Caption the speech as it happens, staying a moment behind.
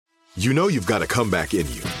You know you've got a comeback in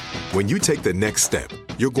you. When you take the next step,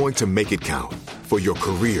 you're going to make it count for your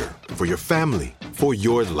career, for your family, for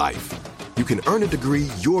your life. You can earn a degree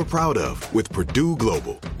you're proud of with Purdue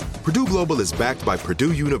Global. Purdue Global is backed by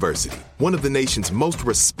Purdue University, one of the nation's most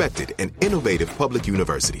respected and innovative public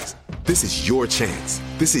universities. This is your chance.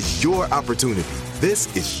 This is your opportunity.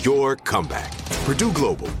 This is your comeback. Purdue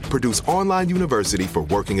Global, Purdue's online university for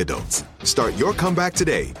working adults. Start your comeback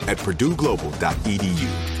today at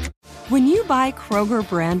purdueglobal.edu. When you buy Kroger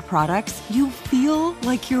brand products, you feel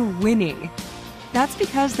like you're winning. That's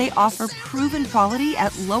because they offer proven quality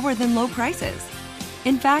at lower than low prices.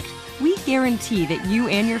 In fact, we guarantee that you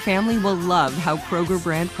and your family will love how Kroger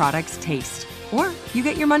brand products taste, or you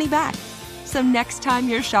get your money back. So next time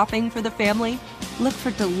you're shopping for the family, look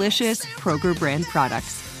for delicious Kroger brand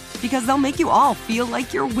products, because they'll make you all feel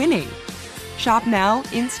like you're winning. Shop now,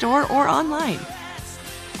 in-store, or online.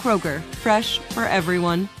 Kroger, fresh for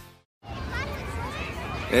everyone.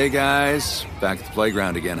 Hey guys, back at the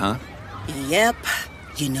playground again, huh? Yep.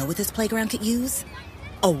 You know what this playground could use?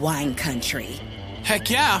 A wine country. Heck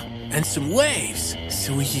yeah, and some waves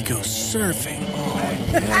so we could go surfing. Oh,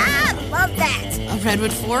 yeah. Love that. A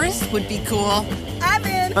redwood forest would be cool. I'm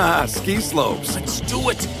in. Ski slopes. Let's do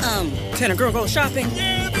it. Can a girl go shopping?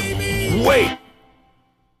 Yeah, baby. Wait!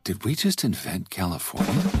 Did we just invent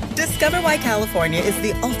California? Discover why California is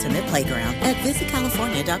the ultimate playground at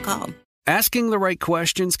visitcalifornia.com. Asking the right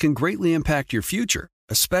questions can greatly impact your future,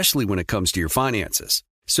 especially when it comes to your finances.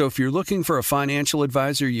 So if you're looking for a financial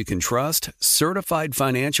advisor you can trust, certified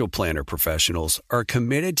financial planner professionals are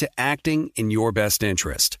committed to acting in your best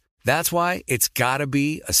interest. That's why it's got to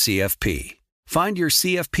be a CFP. Find your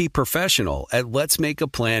CFP professional at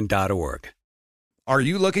letsmakeaplan.org. Are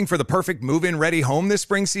you looking for the perfect move-in ready home this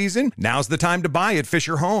spring season? Now's the time to buy at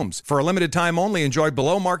Fisher Homes. For a limited time only, enjoy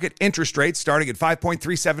below-market interest rates starting at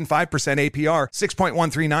 5.375% APR,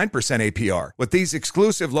 6.139% APR. With these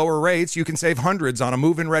exclusive lower rates, you can save hundreds on a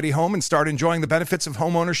move-in ready home and start enjoying the benefits of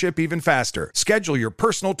home ownership even faster. Schedule your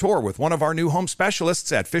personal tour with one of our new home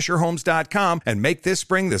specialists at FisherHomes.com and make this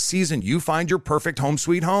spring the season you find your perfect home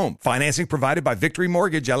sweet home. Financing provided by Victory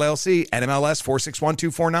Mortgage, LLC, NMLS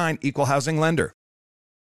 461249, Equal Housing Lender.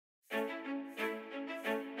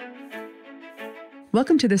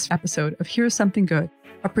 Welcome to this episode of Here's Something Good,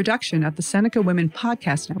 a production of the Seneca Women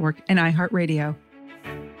Podcast Network and iHeartRadio.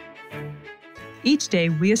 Each day,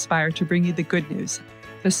 we aspire to bring you the good news,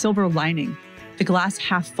 the silver lining, the glass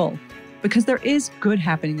half full, because there is good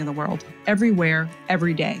happening in the world, everywhere,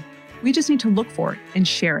 every day. We just need to look for it and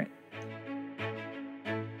share it.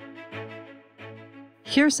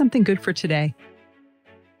 Here's something good for today.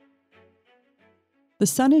 The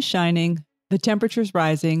sun is shining, the temperature's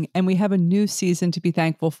rising, and we have a new season to be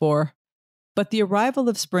thankful for. But the arrival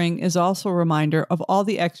of spring is also a reminder of all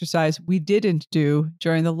the exercise we didn't do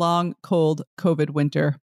during the long, cold COVID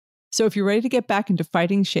winter. So if you're ready to get back into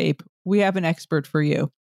fighting shape, we have an expert for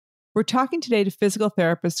you. We're talking today to physical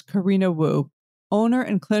therapist Karina Wu, owner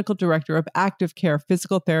and clinical director of Active Care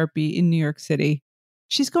Physical Therapy in New York City.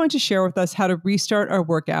 She's going to share with us how to restart our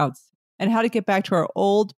workouts and how to get back to our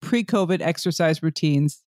old pre-COVID exercise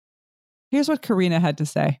routines. Here's what Karina had to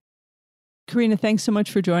say. Karina, thanks so much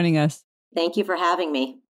for joining us. Thank you for having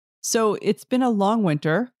me. So it's been a long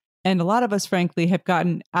winter, and a lot of us, frankly, have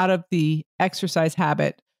gotten out of the exercise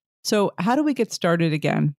habit. So how do we get started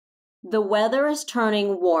again? The weather is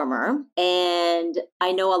turning warmer, and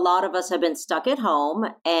I know a lot of us have been stuck at home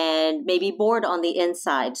and maybe bored on the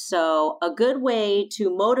inside. So a good way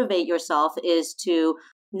to motivate yourself is to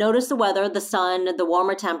notice the weather, the sun, the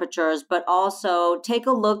warmer temperatures, but also take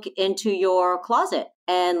a look into your closet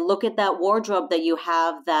and look at that wardrobe that you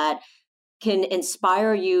have that can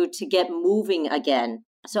inspire you to get moving again.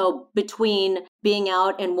 So between being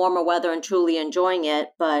out in warmer weather and truly enjoying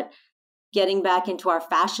it, but getting back into our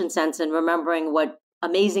fashion sense and remembering what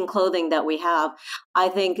amazing clothing that we have, I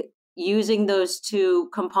think using those two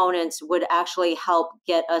components would actually help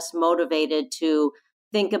get us motivated to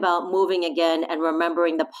think about moving again and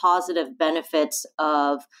remembering the positive benefits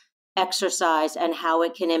of exercise and how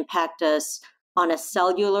it can impact us on a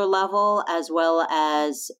cellular level as well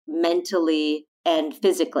as mentally and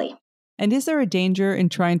physically. And is there a danger in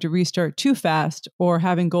trying to restart too fast or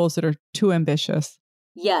having goals that are too ambitious?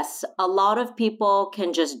 Yes, a lot of people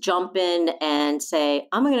can just jump in and say,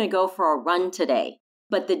 I'm going to go for a run today.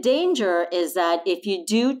 But the danger is that if you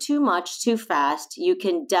do too much too fast, you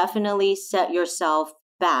can definitely set yourself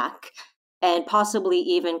back and possibly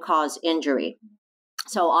even cause injury.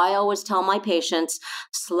 So I always tell my patients,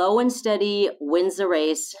 slow and steady wins the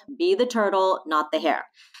race. Be the turtle, not the hare.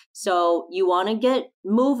 So you want to get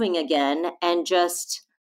moving again and just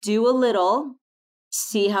do a little,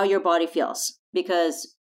 see how your body feels.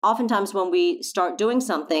 Because oftentimes when we start doing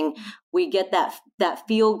something, we get that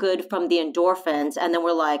feel good from the endorphins. And then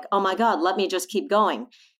we're like, oh my God, let me just keep going.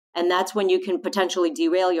 And that's when you can potentially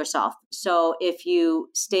derail yourself. So if you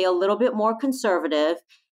stay a little bit more conservative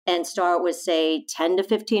and start with, say, 10 to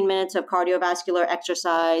 15 minutes of cardiovascular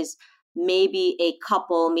exercise, maybe a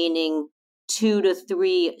couple, meaning 2 to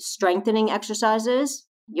 3 strengthening exercises,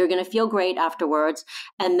 you're going to feel great afterwards.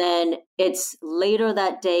 And then it's later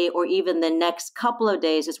that day or even the next couple of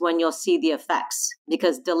days is when you'll see the effects,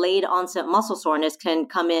 because delayed onset muscle soreness can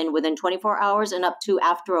come in within 24 hours and up to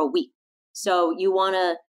after a week. So you want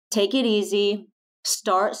to take it easy,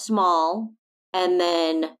 start small, and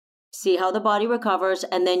then see how the body recovers.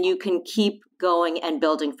 And then you can keep going and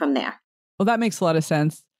building from there. Well, that makes a lot of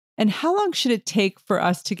sense. And how long should it take for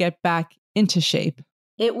us to get back into shape?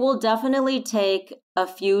 It will definitely take a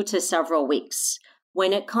few to several weeks.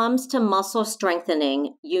 When it comes to muscle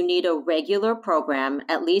strengthening, you need a regular program,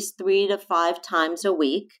 at least 3 to 5 times a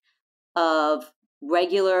week of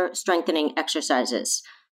regular strengthening exercises.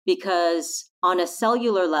 Because on a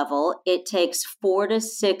cellular level, it takes 4 to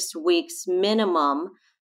 6 weeks minimum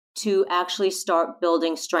to actually start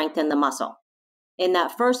building strength in the muscle. In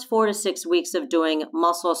that first 4 to 6 weeks of doing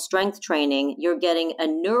muscle strength training, you're getting a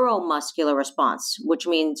neuromuscular response, which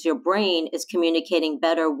means your brain is communicating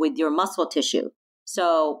better with your muscle tissue.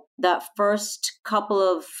 So that first couple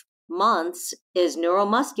of months is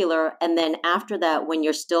neuromuscular. And then after that, when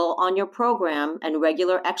you're still on your program and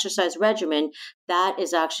regular exercise regimen, that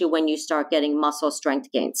is actually when you start getting muscle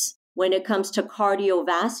strength gains. When it comes to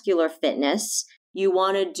cardiovascular fitness, you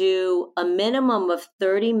want to do a minimum of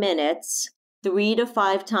 30 minutes, 3 to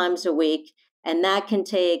 5 times a week. And that can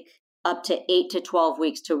take up to 8 to 12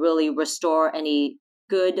 weeks to really restore any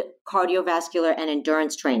good cardiovascular and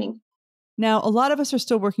endurance training. Now, a lot of us are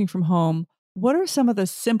still working from home. What are some of the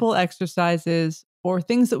simple exercises or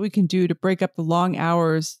things that we can do to break up the long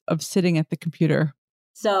hours of sitting at the computer?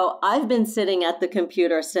 So I've been sitting at the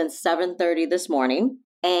computer since 7:30 this morning,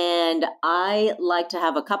 and I like to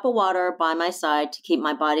have a cup of water by my side to keep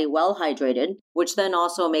my body well hydrated, which then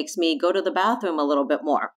also makes me go to the bathroom a little bit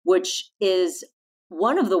more, which is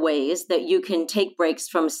one of the ways that you can take breaks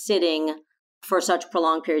from sitting for such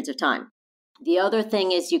prolonged periods of time. The other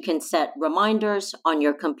thing is you can set reminders on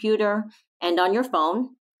your computer and on your phone.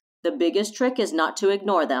 The biggest trick is not to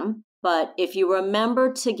ignore them. But if you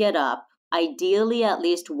remember to get up, ideally at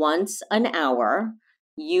least once an hour,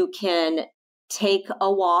 you can take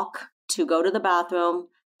a walk to go to the bathroom,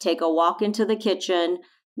 take a walk into the kitchen,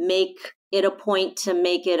 make it a point to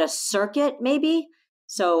make it a circuit maybe.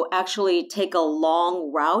 So actually take a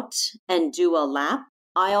long route and do a lap.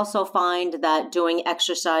 I also find that doing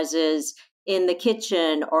exercises in the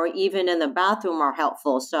kitchen or even in the bathroom are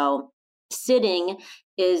helpful. So sitting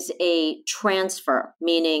is a transfer,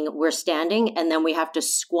 meaning we're standing and then we have to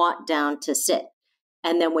squat down to sit.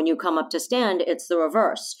 And then when you come up to stand, it's the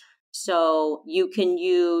reverse. So you can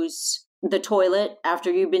use the toilet after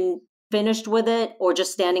you've been finished with it, or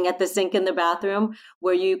just standing at the sink in the bathroom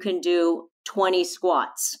where you can do 20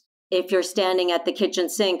 squats. If you're standing at the kitchen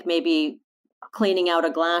sink, maybe cleaning out a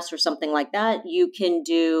glass or something like that, you can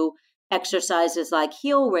do exercises like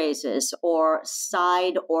heel raises or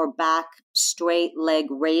side or back straight leg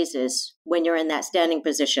raises when you're in that standing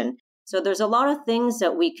position. So there's a lot of things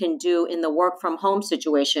that we can do in the work from home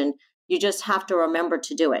situation. You just have to remember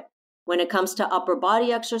to do it. When it comes to upper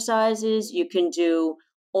body exercises, you can do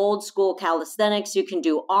old school calisthenics, you can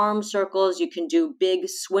do arm circles, you can do big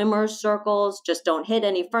swimmer circles, just don't hit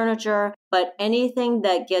any furniture. But anything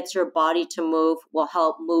that gets your body to move will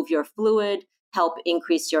help move your fluid, help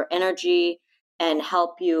increase your energy, and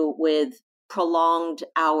help you with prolonged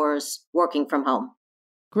hours working from home.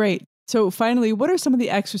 Great. So finally, what are some of the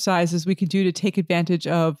exercises we can do to take advantage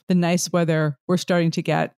of the nice weather we're starting to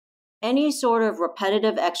get? Any sort of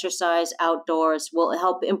repetitive exercise outdoors will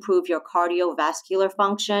help improve your cardiovascular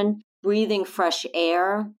function. Breathing fresh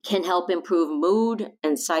air can help improve mood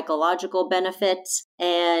and psychological benefits.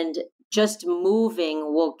 And just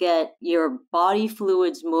moving will get your body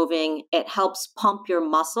fluids moving. It helps pump your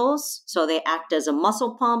muscles. So they act as a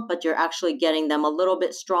muscle pump, but you're actually getting them a little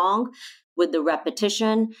bit strong with the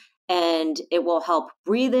repetition. And it will help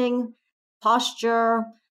breathing, posture,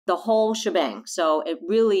 the whole shebang. So it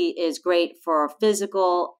really is great for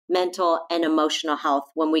physical, mental, and emotional health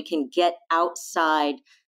when we can get outside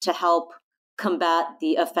to help combat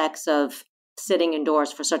the effects of sitting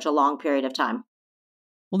indoors for such a long period of time.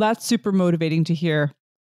 Well, that's super motivating to hear.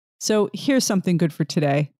 So here's something good for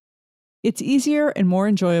today. It's easier and more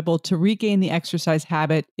enjoyable to regain the exercise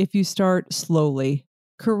habit if you start slowly.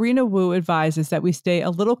 Karina Wu advises that we stay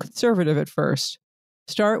a little conservative at first.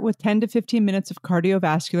 Start with 10 to 15 minutes of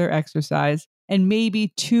cardiovascular exercise and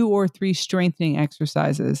maybe 2 or 3 strengthening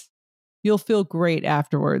exercises. You'll feel great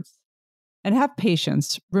afterwards. And have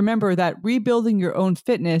patience. Remember that rebuilding your own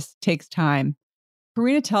fitness takes time.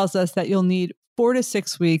 Karina tells us that you'll need 4 to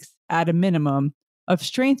 6 weeks at a minimum of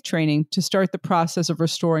strength training to start the process of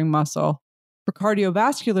restoring muscle. For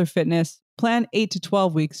cardiovascular fitness, plan 8 to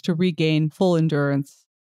 12 weeks to regain full endurance.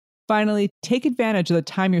 Finally, take advantage of the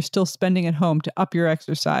time you're still spending at home to up your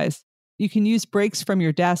exercise. You can use breaks from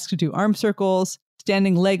your desk to do arm circles,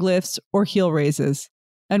 standing leg lifts, or heel raises.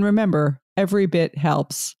 And remember, every bit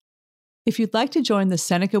helps. If you'd like to join the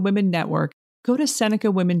Seneca Women Network, go to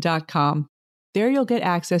senecawomen.com. There you'll get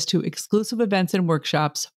access to exclusive events and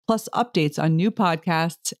workshops, plus updates on new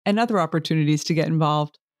podcasts and other opportunities to get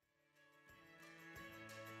involved.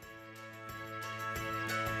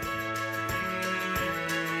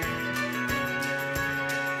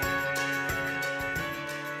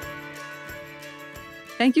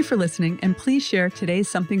 Thank you for listening, and please share today's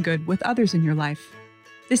Something Good with others in your life.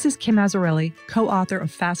 This is Kim Azzarelli, co-author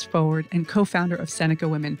of Fast Forward and co-founder of Seneca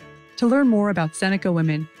Women. To learn more about Seneca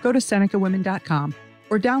Women, go to senecawomen.com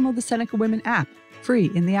or download the Seneca Women app,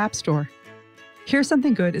 free in the App Store. Here's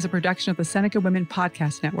Something Good is a production of the Seneca Women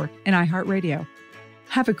Podcast Network and iHeartRadio.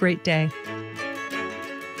 Have a great day.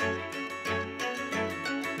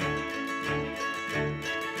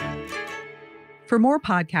 For more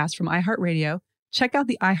podcasts from iHeartRadio, check out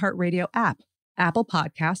the iHeartRadio app, Apple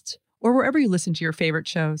Podcasts, or wherever you listen to your favorite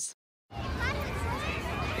shows.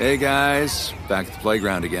 Hey guys, back at the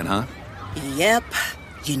playground again, huh? Yep.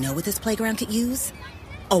 You know what this playground could use?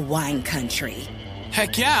 A wine country.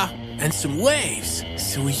 Heck yeah, and some waves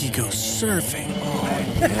so we could go surfing.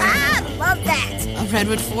 Oh, yeah. I love that. A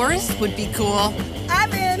redwood forest would be cool.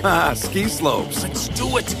 I'm in. Ski slopes. Let's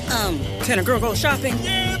do it. Can a girl go shopping?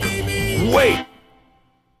 Yeah, baby. Wait!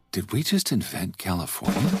 Did we just invent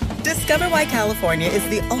California? Discover why California is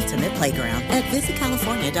the ultimate playground at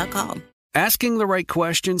visitcalifornia.com. Asking the right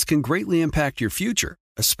questions can greatly impact your future,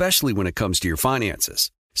 especially when it comes to your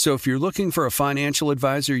finances. So if you're looking for a financial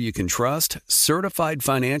advisor you can trust, certified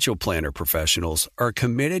financial planner professionals are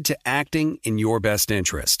committed to acting in your best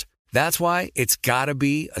interest. That's why it's got to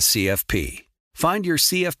be a CFP. Find your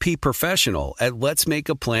CFP professional at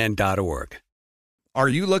letsmakeaplan.org. Are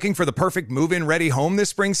you looking for the perfect move-in ready home this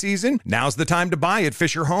spring season? Now's the time to buy at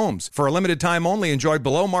Fisher Homes. For a limited time only, enjoy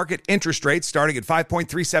below-market interest rates starting at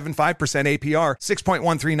 5.375% APR,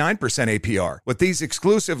 6.139% APR. With these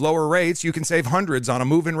exclusive lower rates, you can save hundreds on a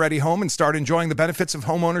move-in ready home and start enjoying the benefits of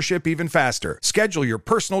home ownership even faster. Schedule your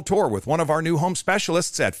personal tour with one of our new home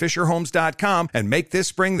specialists at FisherHomes.com and make this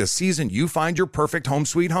spring the season you find your perfect home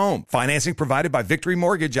sweet home. Financing provided by Victory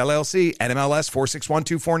Mortgage, LLC, NMLS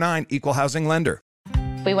 461249, Equal Housing Lender.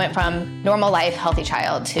 We went from normal life, healthy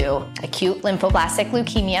child to acute lymphoblastic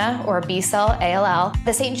leukemia, or B-cell ALL.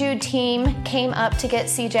 The St. Jude team came up to get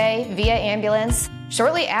CJ via ambulance.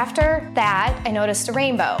 Shortly after that, I noticed a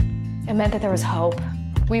rainbow. It meant that there was hope.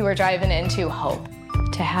 We were driving into hope.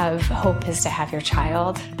 To have hope is to have your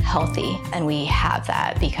child healthy, and we have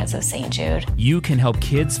that because of St. Jude. You can help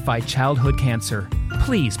kids fight childhood cancer.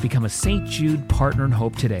 Please become a St. Jude Partner in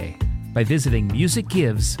Hope today by visiting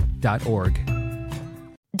musicgives.org.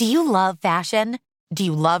 Do you love fashion? Do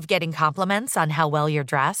you love getting compliments on how well you're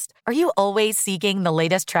dressed? Are you always seeking the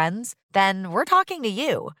latest trends? Then we're talking to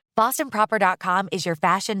you. BostonProper.com is your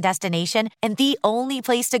fashion destination and the only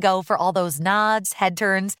place to go for all those nods, head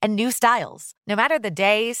turns, and new styles. No matter the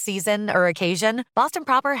day, season, or occasion, Boston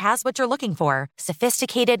Proper has what you're looking for.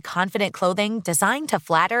 Sophisticated, confident clothing designed to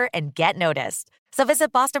flatter and get noticed. So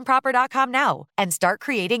visit BostonProper.com now and start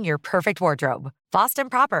creating your perfect wardrobe. Boston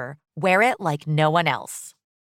Proper. Wear it like no one else.